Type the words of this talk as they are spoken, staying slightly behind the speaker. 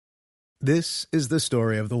This is the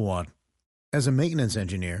story of the one. As a maintenance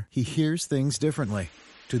engineer, he hears things differently.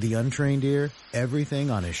 To the untrained ear,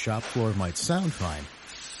 everything on his shop floor might sound fine,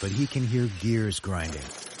 but he can hear gears grinding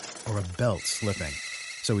or a belt slipping.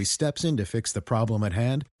 So he steps in to fix the problem at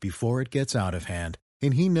hand before it gets out of hand.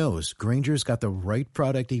 And he knows Grainger's got the right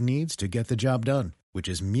product he needs to get the job done, which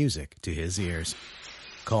is music to his ears.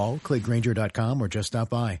 Call, click Grainger.com, or just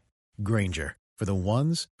stop by. Grainger, for the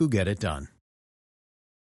ones who get it done.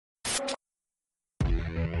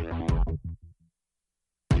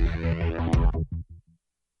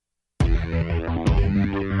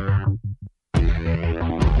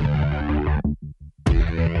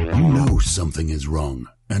 You know something is wrong,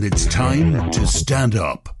 and it's time to stand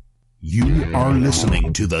up. You are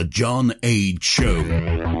listening to The John Age Show.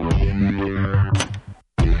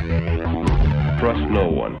 Trust no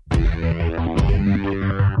one.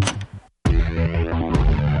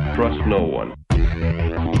 Trust no one.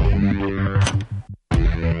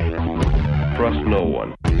 Trust no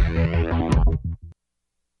one.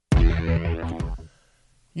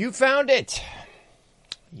 You found it.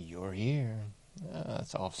 You're here.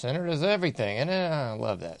 It's off-centered as everything, and I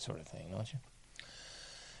love that sort of thing, don't you?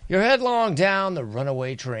 You're headlong down the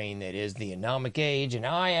runaway train that is the Anomic Age, and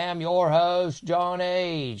I am your host, John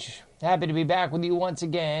Age. Happy to be back with you once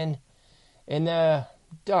again in the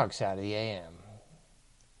dark side of the AM.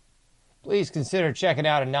 Please consider checking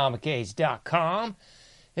out anomicage.com.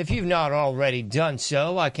 If you've not already done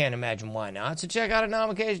so, I can't imagine why not. So check out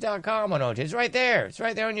anomicage.com, why don't you? It's right there. It's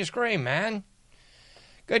right there on your screen, man.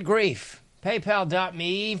 Good grief.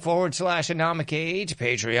 PayPal.me/anomicage,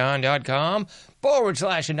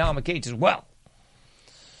 Patreon.com/anomicage as well.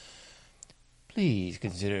 Please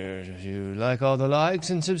consider to like all the likes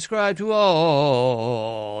and subscribe to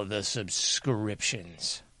all the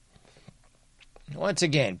subscriptions. Once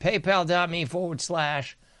again,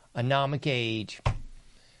 PayPal.me/anomicage,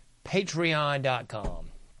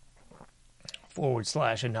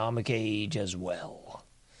 Patreon.com/anomicage as well.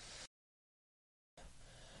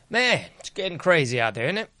 Man, it's getting crazy out there,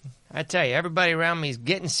 isn't it? I tell you, everybody around me is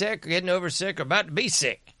getting sick, or getting over sick, or about to be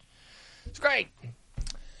sick. It's great.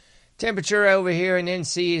 Temperature over here in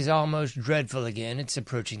NC is almost dreadful again. It's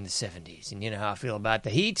approaching the 70s. And you know how I feel about the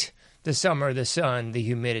heat, the summer, the sun, the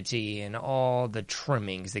humidity, and all the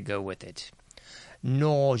trimmings that go with it.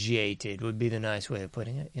 Nauseated would be the nice way of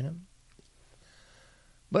putting it, you know.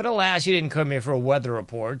 But alas, you didn't come here for a weather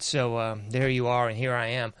report, so there you are, and here I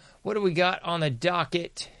am. What do we got on the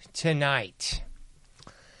docket tonight?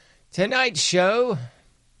 Tonight's show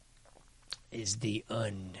is the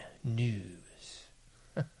unnews.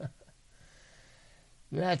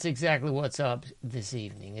 That's exactly what's up this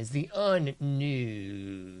evening, is the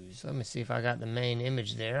unnews. Let me see if I got the main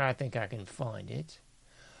image there. I think I can find it.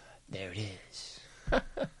 There it is.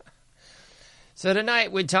 So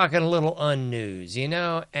tonight we're talking a little unnews, you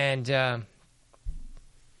know, and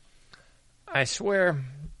I swear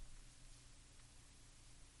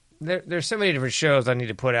there's so many different shows I need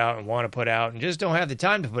to put out and want to put out and just don't have the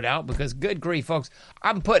time to put out because, good grief, folks,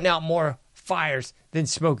 I'm putting out more fires than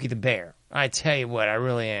Smokey the Bear. I tell you what, I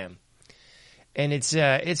really am. And it's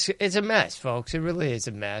a mess, folks. It really is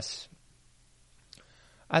a mess.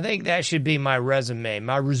 I think that should be my resume,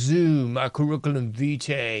 my curriculum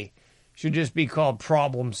vitae should just be called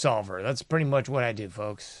problem solver. That's pretty much what I do,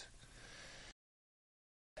 folks.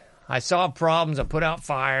 I solve problems. I put out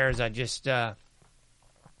fires. I just, I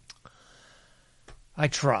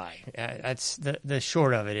try. That's the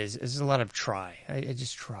short of it is a lot of try. I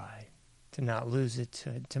just try to not lose it,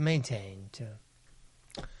 to maintain, to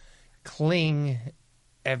cling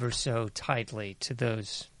ever so tightly to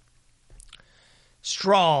those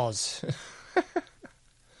straws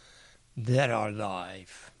that are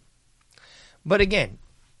life. But again,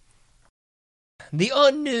 the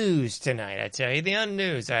unnews tonight, I tell you. The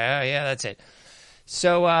unnews. Yeah, that's it.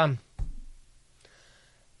 So,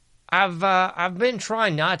 I've been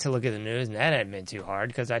trying not to look at the news, and that hasn't been too hard,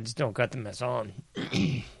 because I just don't got the mess on.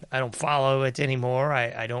 I don't follow it anymore.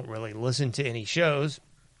 I don't really listen to any shows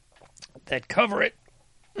that cover it.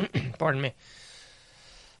 Pardon me.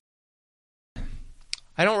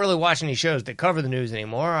 I don't really watch any shows that cover the news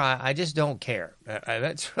anymore. I just don't care.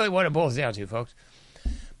 That's really what it boils down to, folks.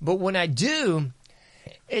 But when I do,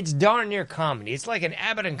 it's darn near comedy. It's like an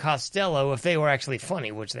Abbott and Costello if they were actually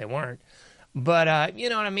funny, which they weren't. But, you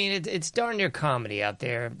know what I mean? It's darn near comedy out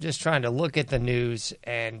there. Just trying to look at the news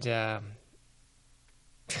and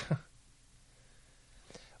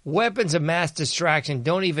weapons of mass distraction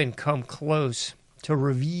don't even come close to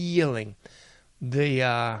revealing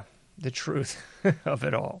the truth of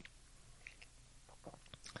it all.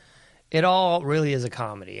 It all really is a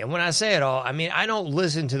comedy. And when I say it all, I mean, I don't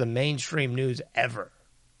listen to the mainstream news ever.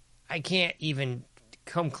 I can't even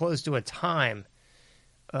come close to a time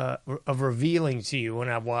of revealing to you when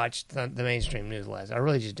I watched the mainstream news last. I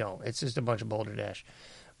really just don't. It's just a bunch of boulder dash.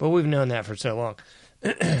 But we've known that for so long.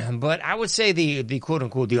 But I would say the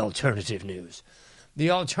quote-unquote the alternative news.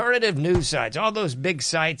 The alternative news sites, all those big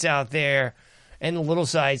sites out there and the little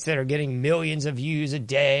sites that are getting millions of views a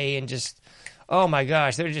day and just, oh my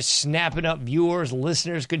gosh, they're just snapping up viewers,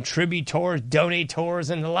 listeners, contributors, donators,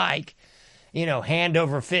 and the like, hand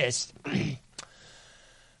over fist.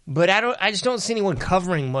 But I just don't see anyone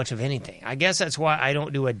covering much of anything. I guess that's why I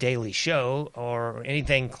don't do a daily show or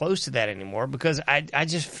anything close to that anymore, because I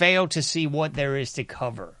just fail to see what there is to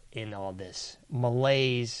cover in all this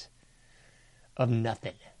malaise of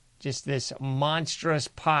nothing. Just this monstrous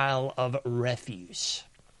pile of refuse.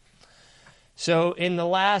 So in the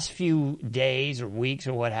last few days or weeks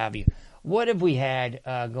or what have you, what have we had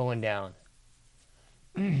going down?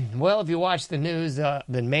 Well, if you watch the news, the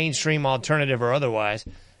mainstream, alternative, or otherwise,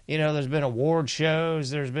 there's been award shows,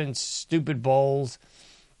 there's been stupid bowls.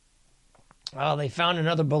 Oh, they found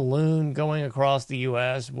another balloon going across the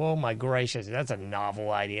U.S. Whoa, my gracious, that's a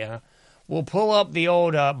novel idea. We'll pull up the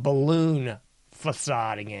old balloon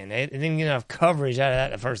facade again. They didn't get enough coverage out of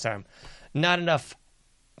that the first time. Not enough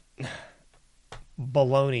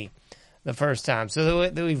baloney the first time. So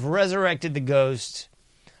we've resurrected the ghost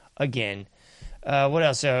again. What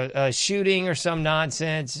else? Shooting or some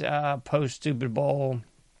nonsense. Post-stupid bowl.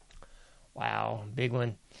 Wow, big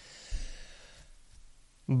one.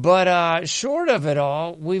 But short of it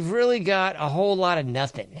all, we've really got a whole lot of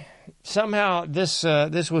nothing. Somehow this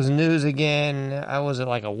was news again. Was it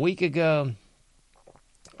like a week ago?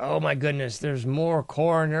 Oh my goodness, there's more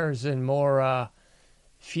coroners and more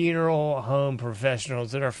funeral home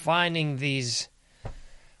professionals that are finding these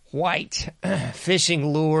white fishing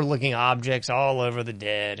lure-looking objects all over the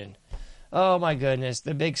dead. And oh my goodness,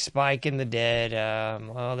 the big spike in the dead.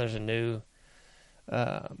 There's a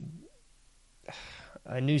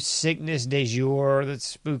new sickness de jour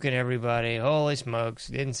that's spooking everybody. Holy smokes,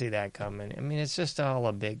 didn't see that coming. I mean, it's just all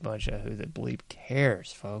a big bunch of who the bleep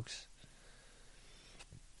cares, folks.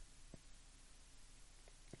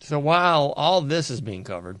 So while all this is being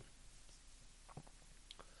covered,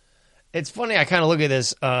 it's funny, I kind of look at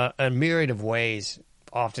this a myriad of ways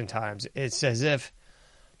oftentimes. It's as if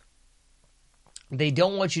they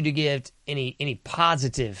don't want you to get any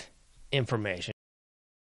positive information.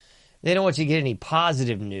 They don't want you to get any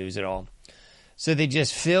positive news at all. So they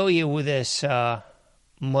just fill you with this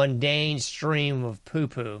mundane stream of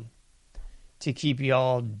poo-poo to keep you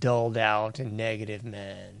all dulled out and negative,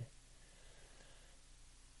 man.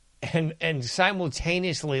 And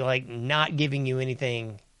simultaneously, like, not giving you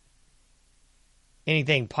anything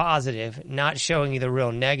positive, not showing you the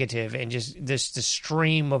real negative, and just the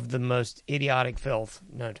stream of the most idiotic filth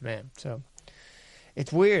known to man. So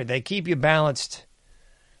it's weird. They keep you balanced,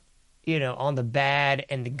 on the bad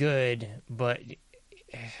and the good, but,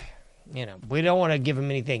 we don't want to give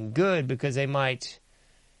them anything good because they might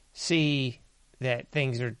see that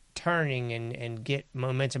things are turning and get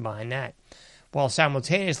momentum behind that. While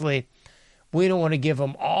simultaneously, we don't want to give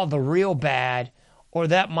them all the real bad, or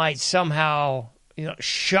that might somehow,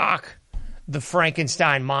 shock the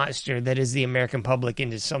Frankenstein monster that is the American public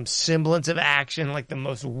into some semblance of action, like the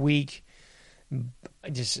most weak,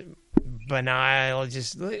 just banal,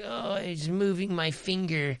 just moving my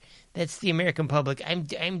finger. That's the American public.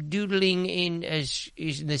 I'm doodling in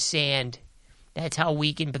the sand. That's how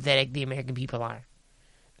weak and pathetic the American people are.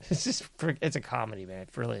 It's a comedy, man.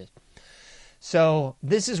 It really is. So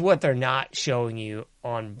this is what they're not showing you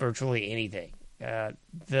on virtually anything.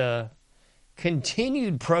 The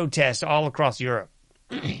continued protests all across Europe.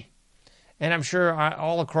 And I'm sure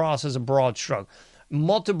all across is a broad stroke.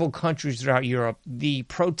 Multiple countries throughout Europe, the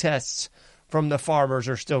protests from the farmers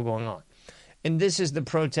are still going on. And this is the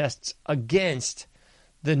protests against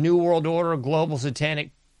the New World Order, global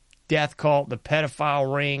satanic death cult, the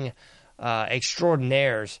pedophile ring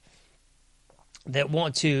extraordinaires that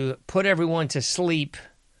want to put everyone to sleep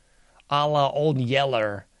a la Old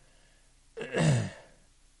Yeller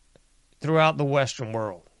throughout the Western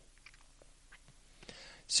world.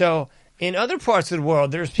 So in other parts of the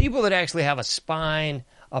world, there's people that actually have a spine,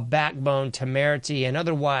 a backbone, temerity, and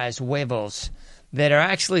otherwise huevos that are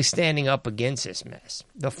actually standing up against this mess.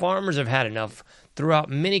 The farmers have had enough throughout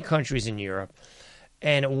many countries in Europe.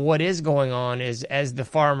 And what is going on is as the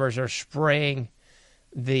farmers are spraying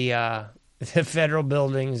the federal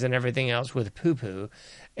buildings and everything else with poo-poo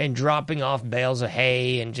and dropping off bales of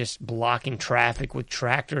hay and just blocking traffic with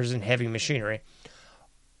tractors and heavy machinery,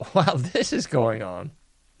 while this is going on,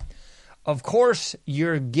 of course,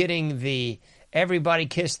 you're getting the everybody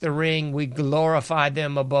kiss the ring, we glorify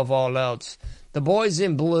them above all else. The boys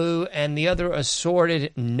in blue and the other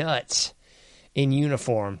assorted nuts in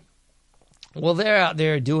uniform. Well, they're out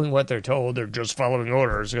there doing what they're told. They're just following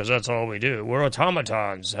orders because that's all we do. We're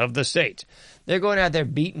automatons of the state. They're going out there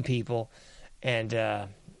beating people and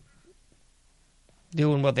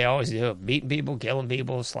doing what they always do. Beating people, killing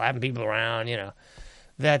people, slapping people around, you know.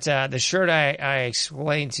 That the shirt I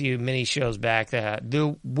explained to you many shows back,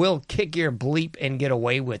 the will kick your bleep and get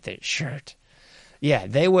away with it shirt. Yeah,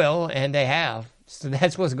 they will, and they have. So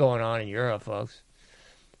that's what's going on in Europe, folks.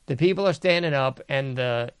 The people are standing up, and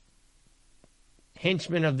the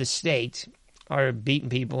henchmen of the state are beating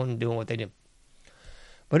people and doing what they do.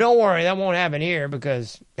 But don't worry, that won't happen here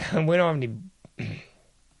because we don't have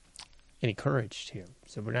any courage here.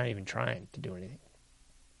 So we're not even trying to do anything.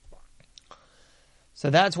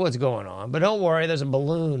 So that's what's going on. But don't worry, there's a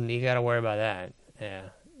balloon. You got to worry about that. Yeah.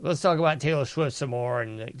 Let's talk about Taylor Swift some more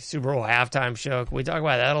and the Super Bowl halftime show. Can we talk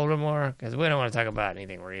about that a little bit more? Because we don't want to talk about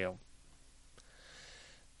anything real.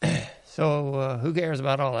 So who cares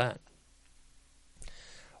about all that?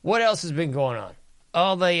 What else has been going on?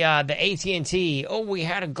 Oh, the AT&T. Oh, we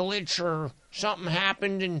had a glitch or something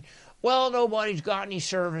happened, and well, nobody's got any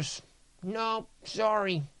service. No,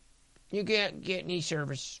 sorry, you can't get any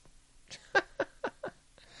service.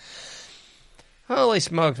 Holy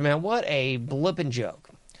smokes, man! What a blipping joke.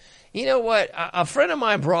 You know what? A friend of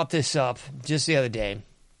mine brought this up just the other day,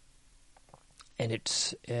 and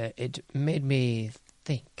it made me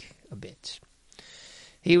think a bit.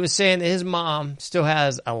 He was saying that his mom still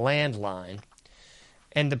has a landline,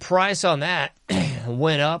 and the price on that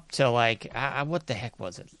went up to like, what the heck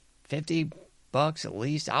was it? $50 at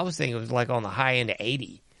least? I was thinking it was like on the high end of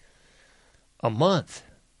 $80 a month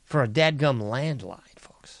for a dadgum landline,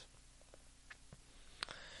 folks.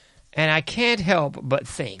 And I can't help but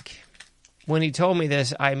think, when he told me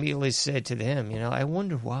this, I immediately said to him, I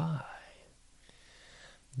wonder why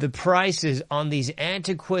the prices on these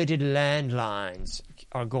antiquated landlines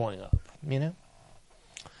are going up,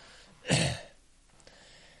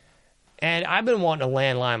 And I've been wanting a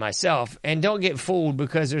landline myself, and don't get fooled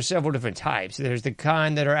because there's several different types. There's the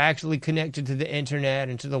kind that are actually connected to the internet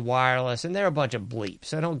and to the wireless, and they're a bunch of bleeps,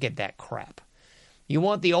 so don't get that crap. You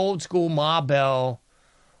want the old school Ma Bell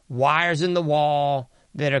wires in the wall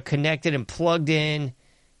that are connected and plugged in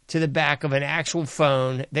to the back of an actual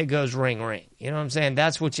phone that goes ring, ring. You know what I'm saying?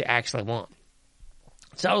 That's what you actually want.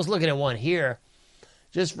 So I was looking at one here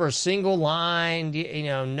just for a single line,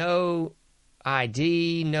 no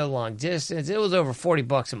ID, no long distance. It was over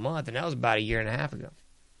 $40 a month, and that was about a year and a half ago.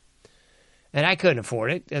 And I couldn't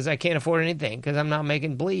afford it, as I can't afford anything because I'm not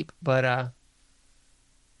making bleep. But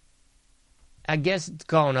I guess it's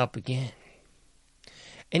gone up again.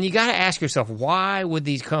 And you got to ask yourself, why would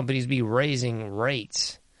these companies be raising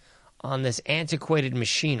rates on this antiquated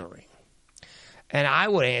machinery? And I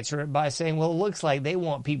would answer it by saying, well, it looks like they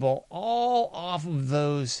want people all off of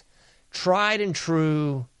those tried and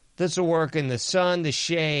true, this will work in the sun, the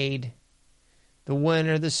shade, the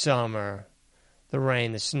winter, the summer, the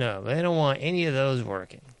rain, the snow. They don't want any of those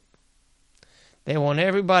working. They want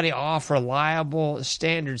everybody off reliable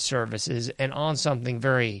standard services and on something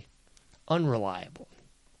very unreliable.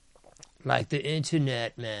 Like the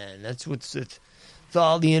internet, man. That's it's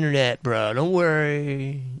all the internet, bro. Don't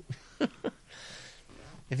worry.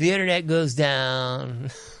 If the internet goes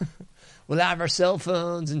down, we'll have our cell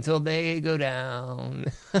phones until they go down.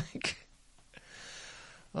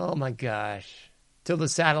 Oh my gosh. Till the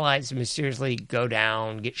satellites mysteriously go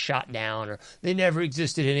down, get shot down, or they never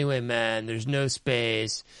existed anyway, man. There's no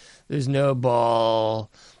space. There's no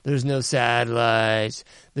ball. There's no satellites.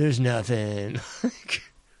 There's nothing.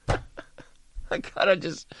 I gotta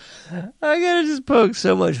just poke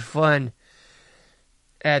so much fun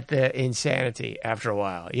at the insanity after a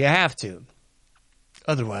while. You have to.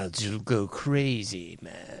 Otherwise, you'll go crazy,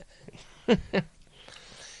 man.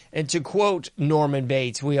 And to quote Norman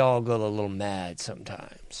Bates, we all go a little mad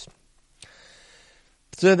sometimes.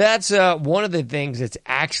 So that's one of the things that's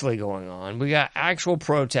actually going on. We got actual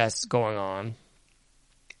protests going on,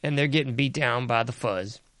 and they're getting beat down by the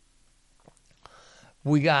fuzz.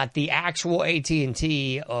 We got the actual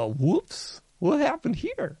AT&T, whoops, what happened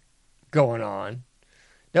here, going on.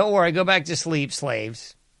 Don't worry, go back to sleep,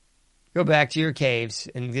 slaves. Go back to your caves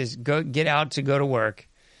and just get out to go to work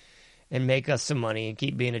and make us some money and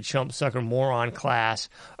keep being a chump sucker moron class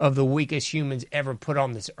of the weakest humans ever put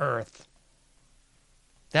on this earth.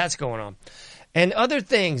 That's going on. And other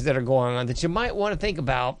things that are going on that you might want to think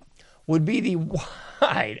about would be the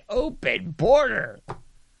wide open border.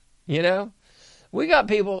 You know? We got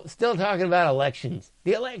people still talking about elections.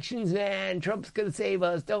 The elections, man. Trump's going to save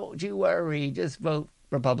us. Don't you worry. Just vote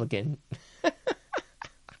Republican.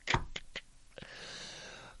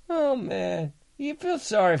 Oh, man. You feel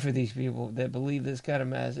sorry for these people that believe this kind of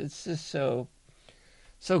mess. It's just so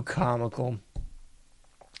comical.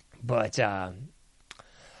 But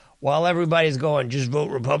while everybody's going, just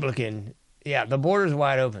vote Republican, yeah, the border's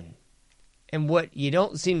wide open. And what you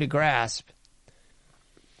don't seem to grasp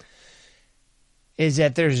is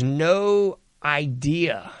that there's no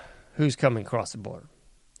idea who's coming across the border.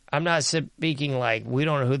 I'm not speaking like we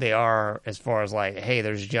don't know who they are as far as like, hey,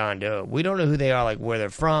 there's John Doe. We don't know who they are, like where they're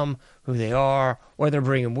from, who they are, what they're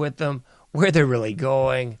bringing with them, where they're really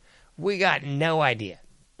going. We got no idea.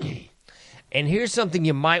 And here's something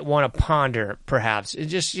you might want to ponder, perhaps.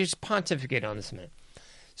 Just pontificate on this a minute.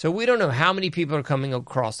 So we don't know how many people are coming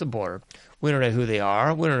across the border. We don't know who they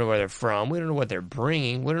are. We don't know where they're from. We don't know what they're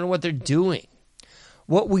bringing. We don't know what they're doing.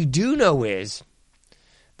 What we do know is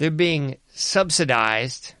they're being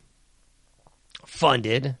subsidized,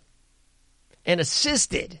 funded, and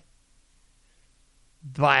assisted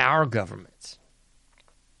by our governments.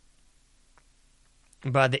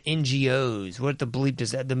 By the NGOs. What the bleep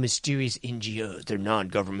does that? The mysterious NGOs. They're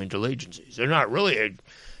non-governmental agencies. They're not really a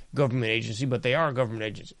government agency, but they are a government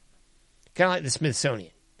agency. Kind of like the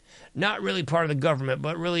Smithsonian. Not really part of the government,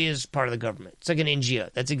 but really is part of the government. It's like an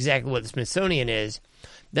NGO. That's exactly what the Smithsonian is.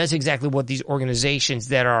 That's exactly what these organizations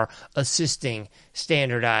that are assisting,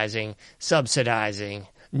 standardizing, subsidizing,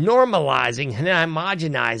 normalizing, and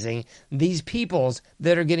homogenizing these peoples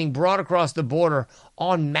that are getting brought across the border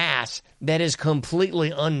en masse that is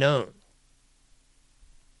completely unknown.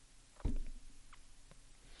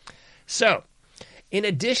 So, in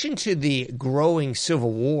addition to the growing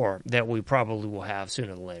civil war that we probably will have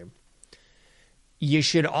sooner than later, you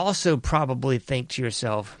should also probably think to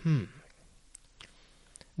yourself,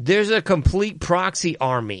 there's a complete proxy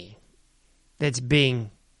army that's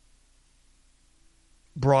being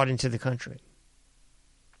brought into the country.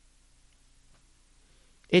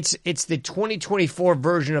 It's the 2024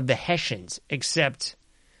 version of the Hessians, except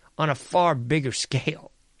on a far bigger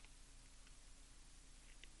scale.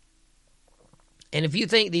 And if you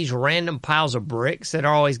think these random piles of bricks that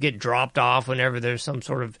always get dropped off whenever there's some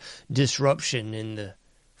sort of disruption in the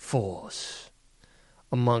force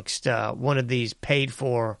amongst one of these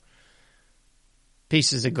paid-for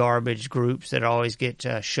pieces of garbage groups that always get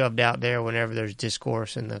shoved out there whenever there's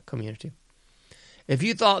discourse in the community. If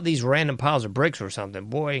you thought these random piles of bricks were something,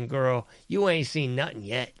 boy and girl, you ain't seen nothing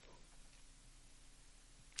yet.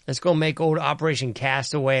 It's going to make old Operation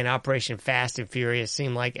Castaway and Operation Fast and Furious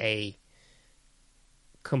seem like a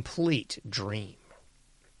complete dream.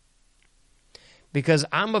 Because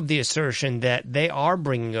I'm of the assertion that they are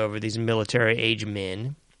bringing over these military-age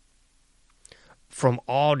men from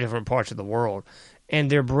all different parts of the world, and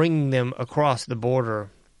they're bringing them across the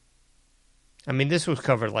border. I mean, this was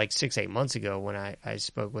covered like 6-8 months ago when I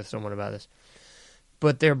spoke with someone about this.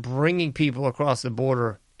 But they're bringing people across the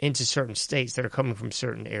border into certain states that are coming from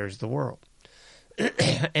certain areas of the world.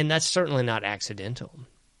 And that's certainly not accidental.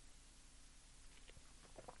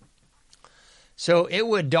 So it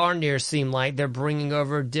would darn near seem like they're bringing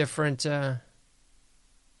over different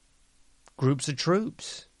groups of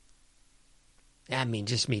troops. I mean,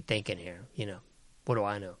 just me thinking here, what do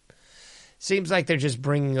I know? Seems like they're just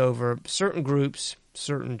bringing over certain groups,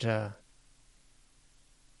 certain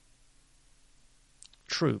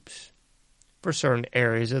troops for certain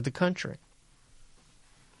areas of the country.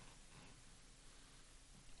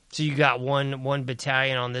 So you got one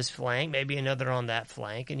battalion on this flank, maybe another on that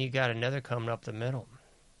flank, and you got another coming up the middle.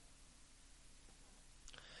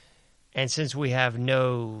 And since we have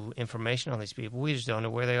no information on these people, we just don't know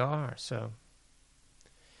where they are. So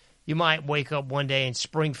you might wake up one day in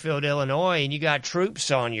Springfield, Illinois, and you got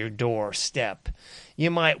troops on your doorstep.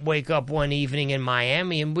 You might wake up one evening in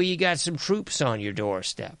Miami, and you got some troops on your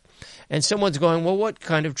doorstep. And someone's going, well, what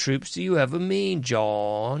kind of troops do you ever mean,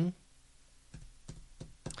 John?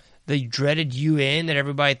 The dreaded UN that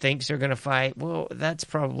everybody thinks they're going to fight? Well, that's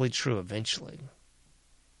probably true eventually.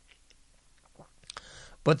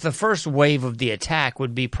 But the first wave of the attack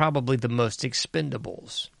would be probably the most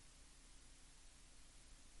expendables.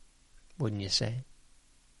 Wouldn't you say?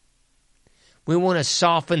 We want to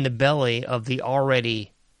soften the belly of the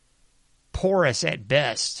already porous at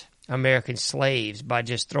best American slaves by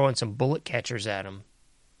just throwing some bullet catchers at them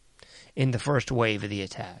in the first wave of the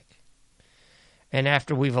attack. And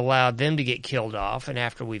after we've allowed them to get killed off, and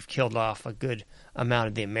after we've killed off a good amount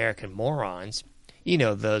of the American morons,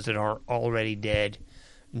 those that aren't already dead,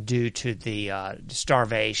 due to the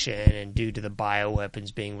starvation and due to the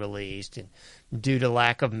bioweapons being released and due to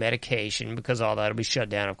lack of medication, because all that will be shut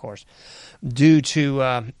down, of course, due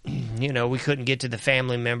to, we couldn't get to the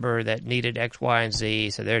family member that needed X, Y, and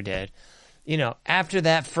Z, so they're dead. After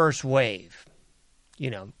that first wave,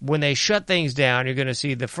 when they shut things down, you're going to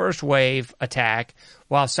see the first wave attack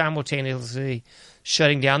while simultaneously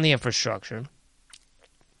shutting down the infrastructure.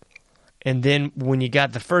 And then when you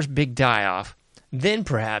got the first big die-off, then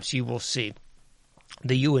perhaps you will see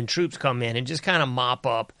the UN troops come in and just kind of mop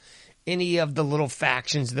up any of the little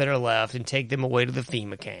factions that are left and take them away to the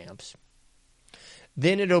FEMA camps.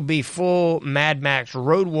 Then it'll be full Mad Max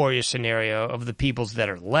Road Warrior scenario of the peoples that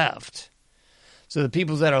are left. So the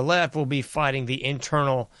peoples that are left will be fighting the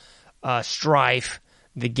internal strife,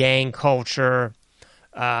 the gang culture,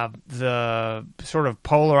 the sort of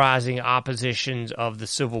polarizing oppositions of the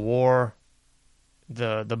Civil War,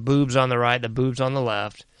 the boobs on the right, the boobs on the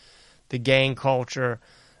left, the gang culture,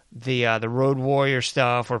 the road warrior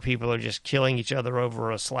stuff where people are just killing each other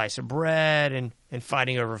over a slice of bread and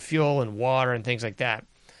fighting over fuel and water and things like that.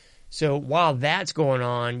 So while that's going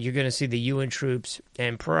on, you're going to see the UN troops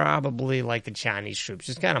and probably like the Chinese troops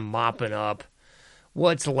just kind of mopping up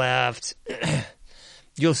what's left.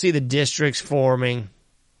 You'll see the districts forming,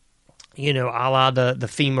 a la the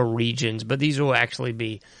FEMA regions, but these will actually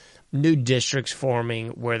be new districts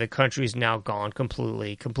forming where the country is now gone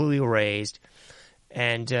completely erased.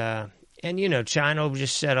 And China will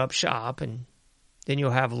just set up shop, and then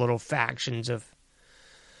you'll have little factions of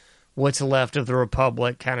what's left of the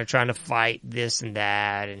republic kind of trying to fight this and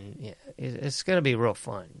that, and it's going to be real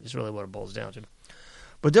fun. It's really what it boils down to.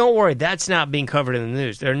 But don't worry, that's not being covered in the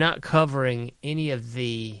news. They're not covering any of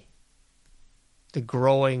the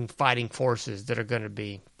growing fighting forces that are going to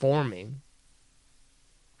be forming.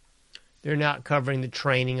 They're not covering the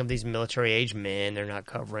training of these military-age men. They're not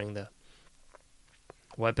covering the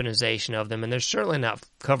weaponization of them, and they're certainly not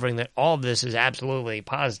covering that all of this is absolutely,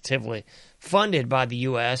 positively funded by the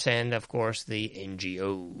U.S. and, of course, the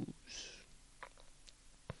NGOs.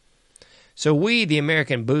 So we, the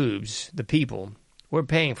American boobs, the people, we're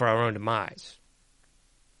paying for our own demise.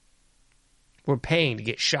 We're paying to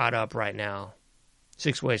get shot up right now,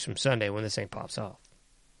 6 ways from Sunday when this thing pops off.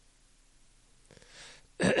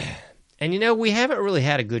 And, we haven't really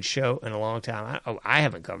had a good show in a long time. I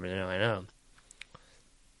haven't covered it, I know.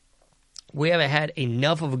 We haven't had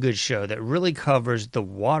enough of a good show that really covers the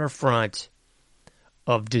waterfront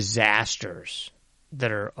of disasters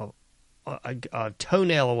that are a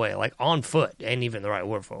toenail away, like on foot, ain't even the right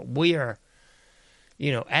word for it. We are,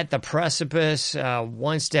 at the precipice,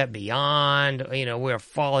 one step beyond. We are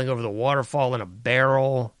falling over the waterfall in a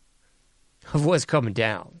barrel of what's coming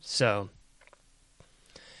down. So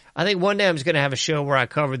I think one day I'm just going to have a show where I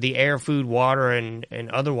cover the air, food, water, and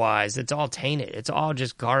otherwise. It's all tainted. It's all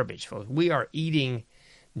just garbage, folks. We are eating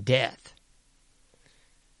death.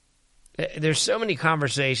 There's so many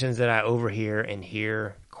conversations that I overhear and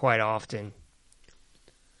hear quite often,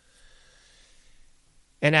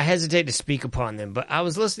 and I hesitate to speak upon them. But I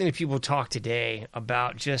was listening to people talk today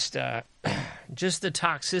about just the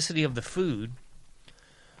toxicity of the food.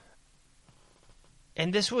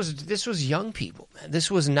 And this was young people, man. This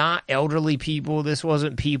was not elderly people. This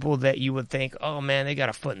wasn't people that you would think, oh, man, they got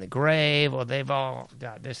a foot in the grave, or they've all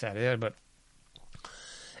got this, that, or the other. But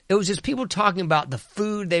it was just people talking about the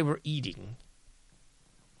food they were eating.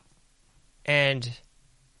 And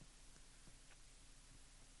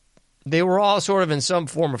they were all sort of in some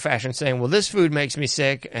form or fashion saying, well, this food makes me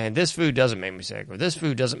sick, and this food doesn't make me sick, or this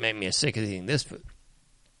food doesn't make me as sick as eating this food.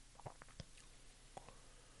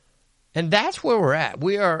 And that's where we're at.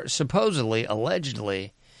 We are supposedly,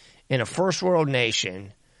 allegedly, in a first world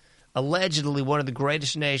nation, allegedly one of the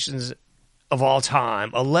greatest nations of all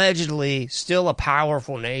time, allegedly still a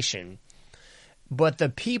powerful nation. But the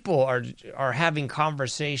people are having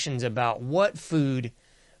conversations about what food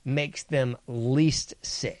makes them least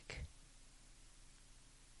sick.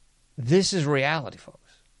 This is reality,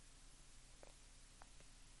 folks.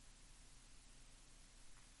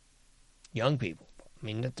 Young people. I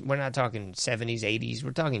mean, we're not talking 70s, 80s. We're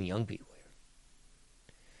talking young people here.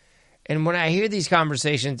 And when I hear these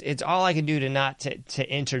conversations, it's all I can do to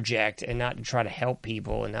interject and not to try to help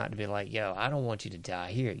people and not to be like, yo, I don't want you to die.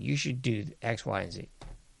 Here, you should do X, Y, and Z.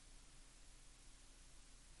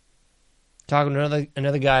 Talking to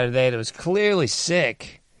another guy today that was clearly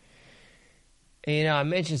sick. And, I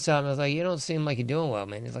mentioned something. I was like, you don't seem like you're doing well,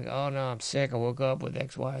 man. He's like, oh, no, I'm sick. I woke up with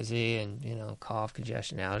X, Y, Z and, cough,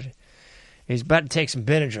 congestion, allergy. He's about to take some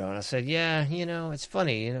Benadryl. I said, yeah, it's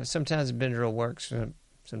funny. Sometimes the Benadryl works.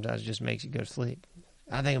 Sometimes it just makes you go to sleep.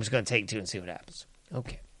 I think I'm just going to take two and see what happens.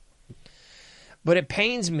 Okay. But it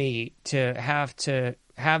pains me to have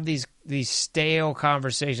these stale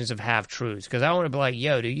conversations of half-truths, because I want to be like,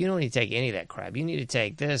 yo, dude, you don't need to take any of that crap. You need to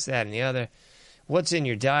take this, that, and the other. What's in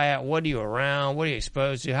your diet? What are you around? What are you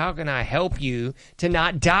exposed to? How can I help you to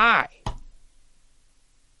not die?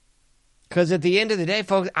 Because at the end of the day,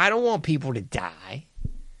 folks, I don't want people to die.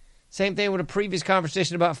 Same thing with a previous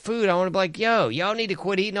conversation about food. I want to be like, yo, y'all need to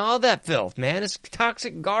quit eating all that filth, man. It's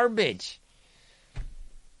toxic garbage.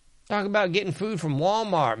 Talk about getting food from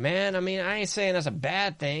Walmart, man. I mean, I ain't saying that's a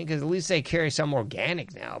bad thing, because at least they carry some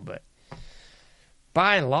organic now. But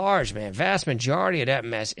by and large, man, vast majority of that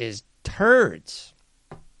mess is turds.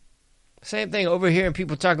 Same thing over here, and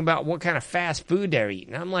people talking about what kind of fast food they're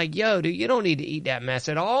eating. I'm like, yo, dude, you don't need to eat that mess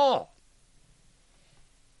at all.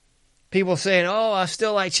 People saying, oh, I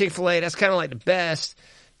still like Chick-fil-A. That's kind of like the best.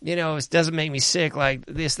 You know, it doesn't make me sick like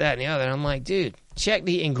this, that, and the other. I'm like, dude, check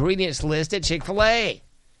the ingredients list at Chick-fil-A.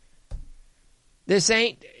 This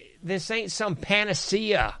ain't some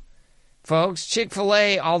panacea, folks.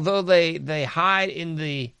 Chick-fil-A, although they hide in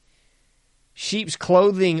the sheep's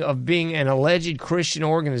clothing of being an alleged Christian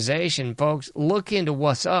organization, folks, look into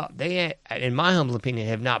what's up. They, in my humble opinion,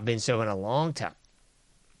 have not been so in a long time.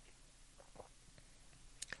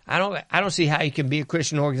 I don't see how you can be a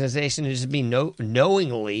Christian organization and just be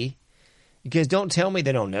knowingly, because don't tell me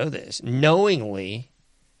they don't know this, knowingly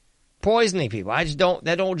poisoning people. That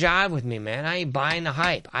don't jive with me, man. I ain't buying the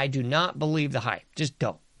hype. I do not believe the hype. Just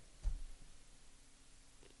don't.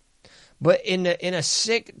 But in a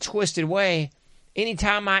sick, twisted way,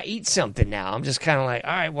 anytime I eat something now, I'm just kind of like,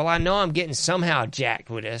 all right, well, I know I'm getting somehow jacked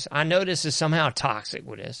with this. I know this is somehow toxic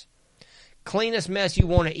with this. Cleanest mess you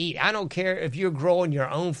want to eat. I don't care if you're growing your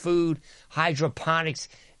own food, hydroponics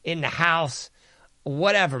in the house,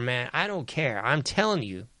 whatever, man. I don't care. I'm telling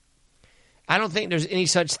you, I don't think there's any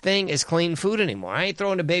such thing as clean food anymore. I ain't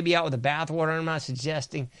throwing the baby out with the bathwater. I'm not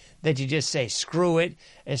suggesting that you just say screw it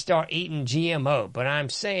and start eating GMO. But I'm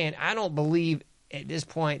saying I don't believe at this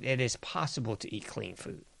point it is possible to eat clean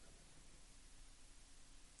food.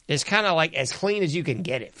 It's kind of like as clean as you can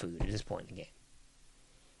get it food at this point in the game.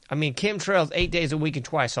 I mean, chemtrails 8 days a week and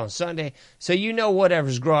twice on Sunday. So you know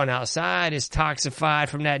whatever's growing outside is toxified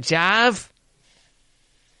from that jive.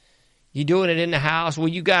 You doing it in the house, well,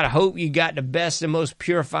 you got to hope you got the best and most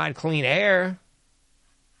purified clean air.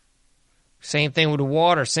 Same thing with the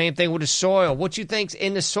water. Same thing with the soil. What you think's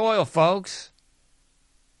in the soil, folks?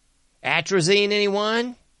 Atrazine,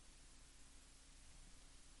 anyone?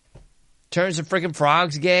 Turns the freaking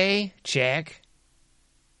frogs gay? Check.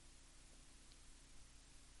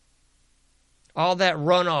 All that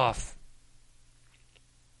runoff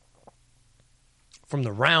from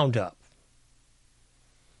the Roundup.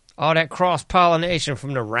 All that cross-pollination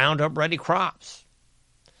from the Roundup-ready crops.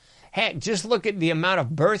 Heck, just look at the amount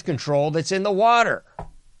of birth control that's in the water.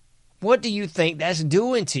 What do you think that's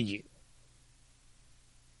doing to you?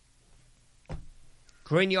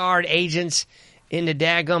 Grignard agents in the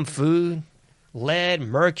daggum food, lead,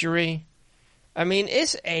 mercury. I mean,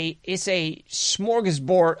 it's a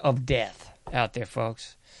smorgasbord of death out there,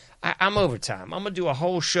 folks. I'm over time. I'm going to do a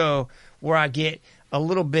whole show where I get a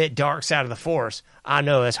little bit dark side of the force. I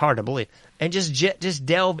know that's hard to believe. And just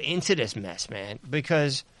delve into this mess, man,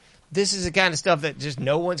 because this is the kind of stuff that just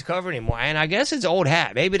no one's covering anymore. And I guess it's old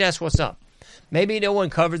hat. Maybe that's what's up. Maybe no one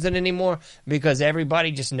covers it anymore because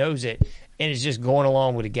everybody just knows it and is just going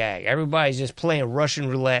along with the gag. Everybody's just playing Russian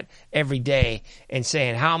roulette every day and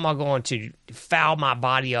saying, how am I going to foul my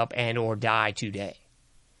body up and or die today?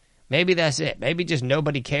 Maybe that's it. Maybe just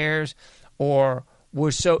nobody cares, or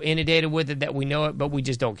we're so inundated with it that we know it, but we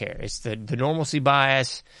just don't care. It's the normalcy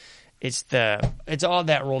bias. It's all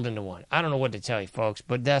that rolled into one. I don't know what to tell you, folks,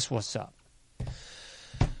 but that's what's up.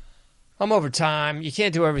 I'm over time. You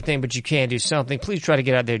can't do everything, but you can do something. Please try to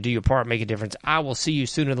get out there, do your part, make a difference. I will see you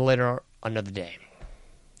sooner than later another day.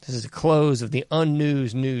 This is the close of the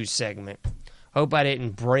Unnews News segment. Hope I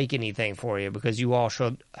didn't break anything for you, because you all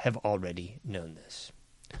should have already known this.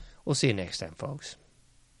 We'll see you next time, folks.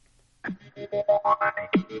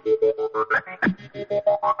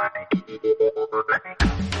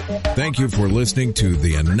 Thank you for listening to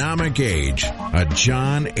The Anomic Age, a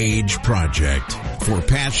John Age project. For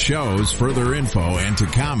past shows, further info, and to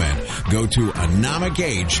comment, go to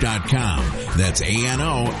anomicage.com. That's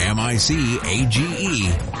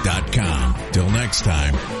ANOMICAGE.com. Till next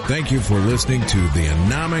time, thank you for listening to The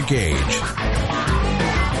Anomic Age.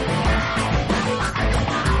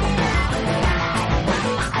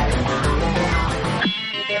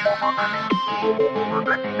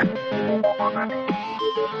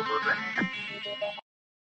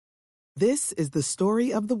 This is the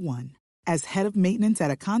story of the one. As head of maintenance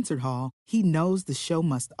at a concert hall, he knows the show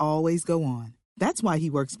must always go on. That's why he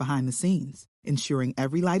works behind the scenes, ensuring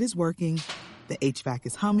every light is working, the HVAC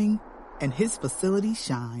is humming, and his facility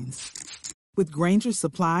shines. With Grainger's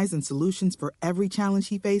supplies and solutions for every challenge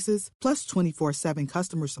he faces, plus 24/7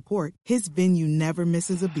 customer support, his venue never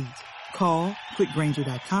misses a beat. Call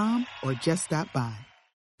quickgrainger.com or just stop by.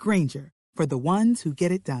 Grainger, for the ones who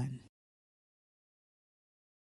get it done.